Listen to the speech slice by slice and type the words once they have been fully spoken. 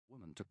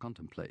to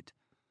contemplate.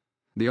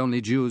 The only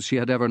Jews she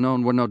had ever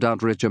known were no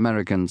doubt rich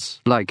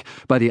Americans, like,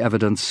 by the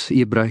evidence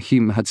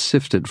Ibrahim had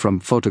sifted from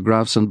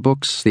photographs and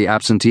books, the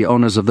absentee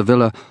owners of the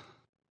villa,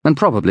 and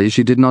probably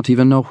she did not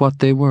even know what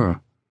they were.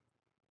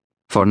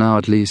 For now,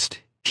 at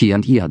least, he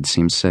and Iyad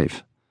seemed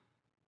safe.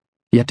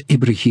 Yet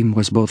Ibrahim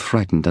was both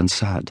frightened and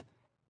sad.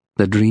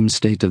 The dream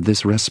state of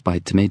this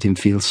respite made him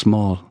feel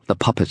small, the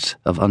puppet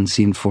of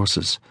unseen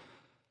forces.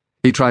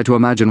 He tried to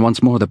imagine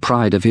once more the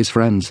pride of his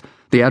friends,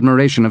 the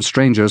admiration of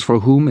strangers for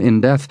whom, in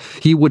death,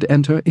 he would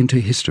enter into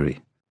history.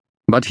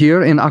 But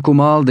here in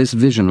Akumal this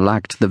vision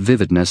lacked the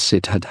vividness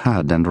it had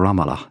had in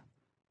Ramallah.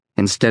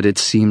 Instead it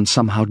seemed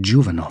somehow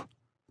juvenile,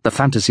 the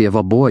fantasy of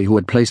a boy who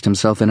had placed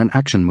himself in an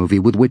action movie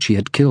with which he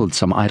had killed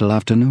some idle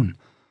afternoon.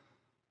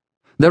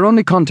 Their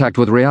only contact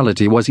with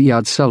reality was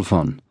Iyad's cell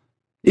phone.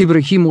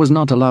 Ibrahim was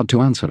not allowed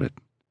to answer it.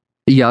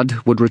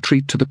 Iyad would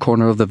retreat to the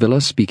corner of the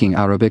villa, speaking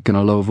Arabic in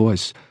a low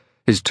voice.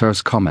 His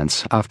terse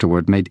comments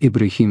afterward made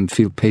Ibrahim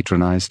feel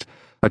patronized,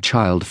 a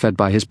child fed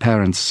by his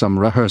parents some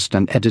rehearsed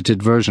and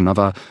edited version of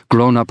a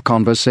grown-up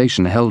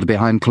conversation held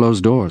behind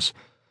closed doors.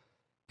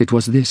 It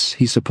was this,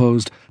 he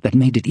supposed, that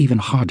made it even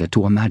harder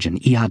to imagine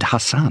Iyad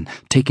Hassan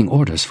taking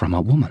orders from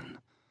a woman.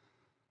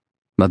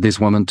 But this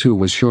woman, too,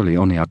 was surely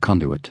only a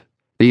conduit,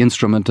 the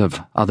instrument of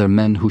other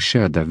men who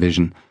shared their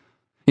vision.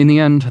 In the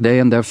end, they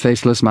and their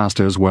faceless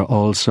masters were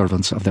all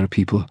servants of their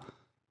people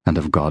and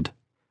of God.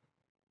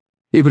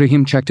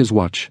 Ibrahim checked his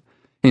watch.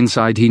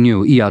 Inside he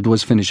knew Iyad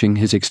was finishing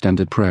his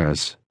extended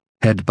prayers.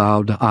 Head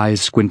bowed,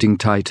 eyes squinting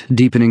tight,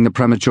 deepening the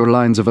premature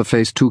lines of a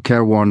face too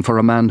careworn for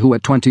a man who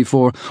at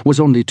 24 was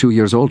only 2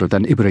 years older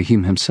than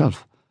Ibrahim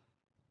himself.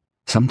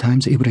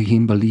 Sometimes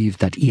Ibrahim believed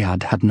that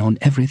Iyad had known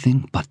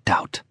everything but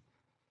doubt.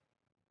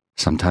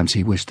 Sometimes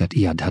he wished that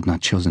Iyad had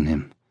not chosen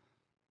him.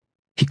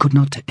 He could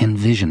not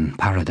envision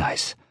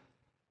paradise.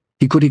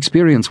 He could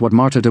experience what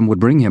martyrdom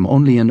would bring him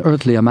only in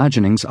earthly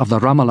imaginings of the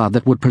Ramallah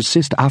that would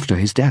persist after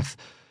his death,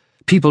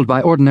 peopled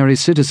by ordinary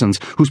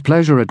citizens whose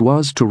pleasure it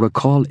was to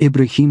recall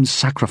Ibrahim's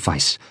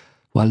sacrifice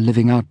while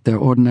living out their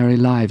ordinary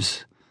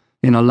lives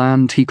in a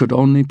land he could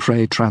only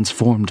pray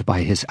transformed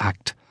by his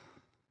act.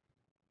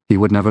 He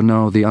would never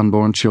know the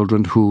unborn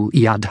children who,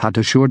 Iyad had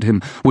assured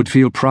him, would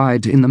feel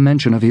pride in the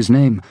mention of his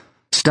name,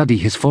 study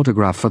his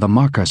photograph for the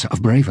markers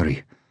of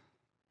bravery.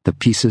 The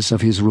pieces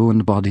of his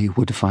ruined body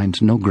would find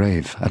no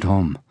grave at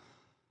home.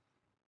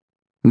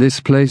 This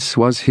place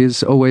was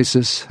his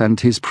oasis and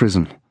his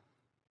prison.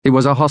 He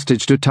was a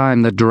hostage to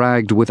time that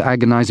dragged with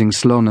agonizing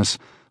slowness,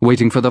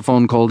 waiting for the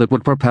phone call that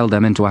would propel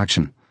them into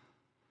action.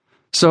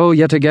 So,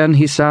 yet again,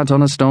 he sat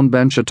on a stone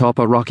bench atop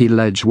a rocky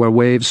ledge where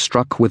waves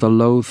struck with a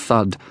low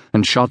thud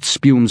and shot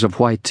spumes of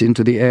white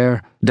into the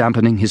air,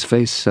 dampening his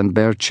face and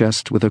bare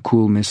chest with a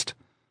cool mist.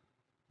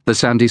 The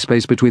sandy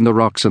space between the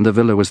rocks and the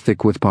villa was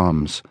thick with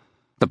palms.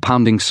 The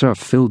pounding surf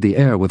filled the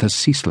air with a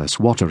ceaseless,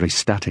 watery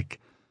static.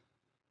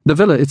 The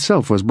villa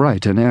itself was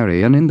bright and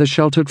airy, and in the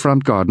sheltered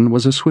front garden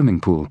was a swimming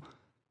pool.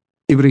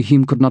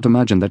 Ibrahim could not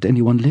imagine that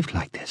anyone lived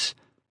like this,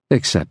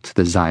 except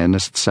the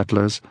Zionist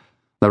settlers,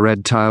 the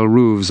red tile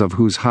roofs of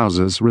whose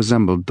houses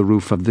resembled the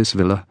roof of this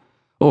villa,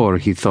 or,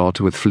 he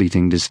thought with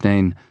fleeting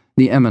disdain,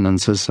 the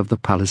eminences of the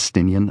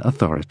Palestinian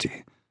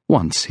Authority,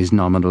 once his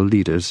nominal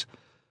leaders.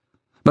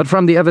 But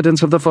from the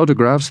evidence of the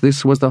photographs,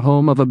 this was the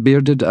home of a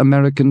bearded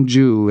American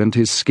Jew and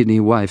his skinny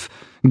wife,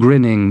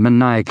 grinning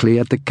maniacally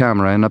at the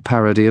camera in a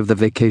parody of the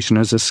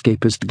vacationer's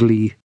escapist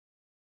glee.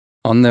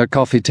 On their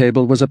coffee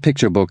table was a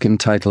picture book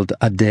entitled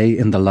A Day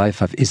in the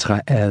Life of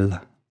Israel,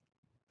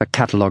 a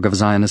catalogue of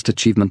Zionist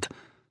achievement,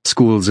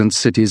 schools and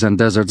cities and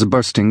deserts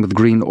bursting with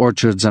green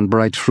orchards and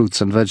bright fruits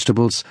and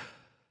vegetables.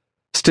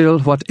 Still,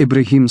 what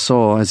Ibrahim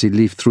saw as he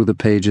leafed through the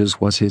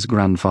pages was his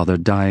grandfather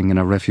dying in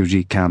a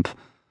refugee camp,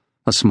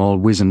 a small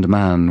wizened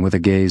man with a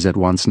gaze at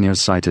once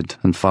nearsighted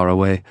and far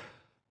away,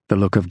 the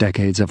look of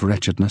decades of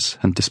wretchedness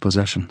and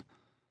dispossession.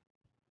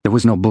 There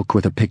was no book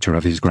with a picture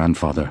of his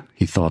grandfather,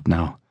 he thought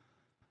now.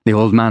 The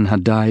old man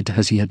had died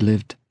as he had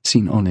lived,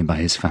 seen only by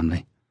his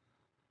family.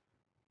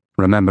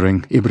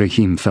 Remembering,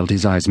 Ibrahim felt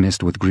his eyes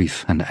mist with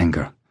grief and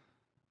anger.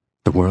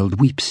 The world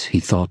weeps, he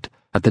thought,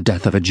 at the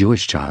death of a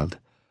Jewish child.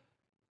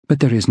 But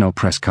there is no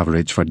press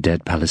coverage for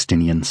dead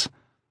Palestinians,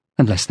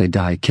 unless they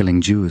die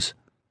killing Jews.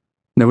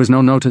 There was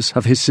no notice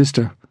of his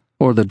sister,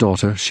 or the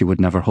daughter she would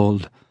never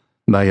hold,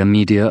 by a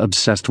media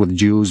obsessed with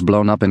Jews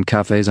blown up in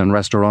cafes and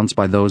restaurants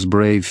by those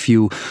brave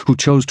few who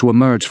chose to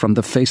emerge from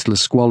the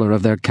faceless squalor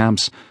of their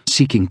camps,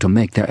 seeking to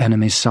make their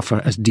enemies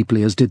suffer as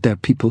deeply as did their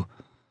people.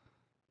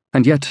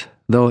 And yet,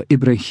 though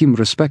Ibrahim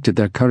respected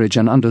their courage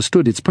and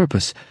understood its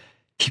purpose,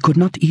 he could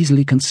not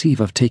easily conceive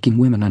of taking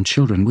women and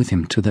children with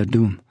him to their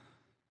doom.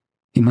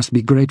 He must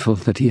be grateful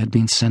that he had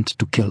been sent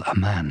to kill a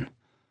man.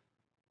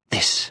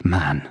 This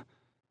man,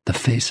 the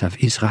face of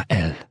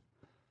Israel.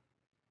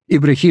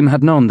 Ibrahim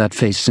had known that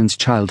face since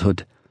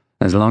childhood,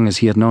 as long as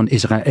he had known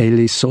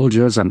Israeli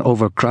soldiers and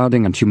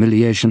overcrowding and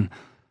humiliation,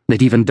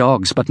 that even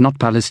dogs but not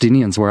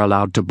Palestinians were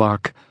allowed to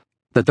bark,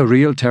 that the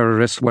real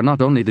terrorists were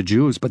not only the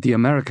Jews but the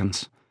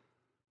Americans,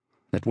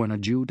 that when a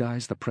Jew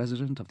dies the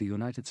President of the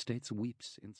United States weeps in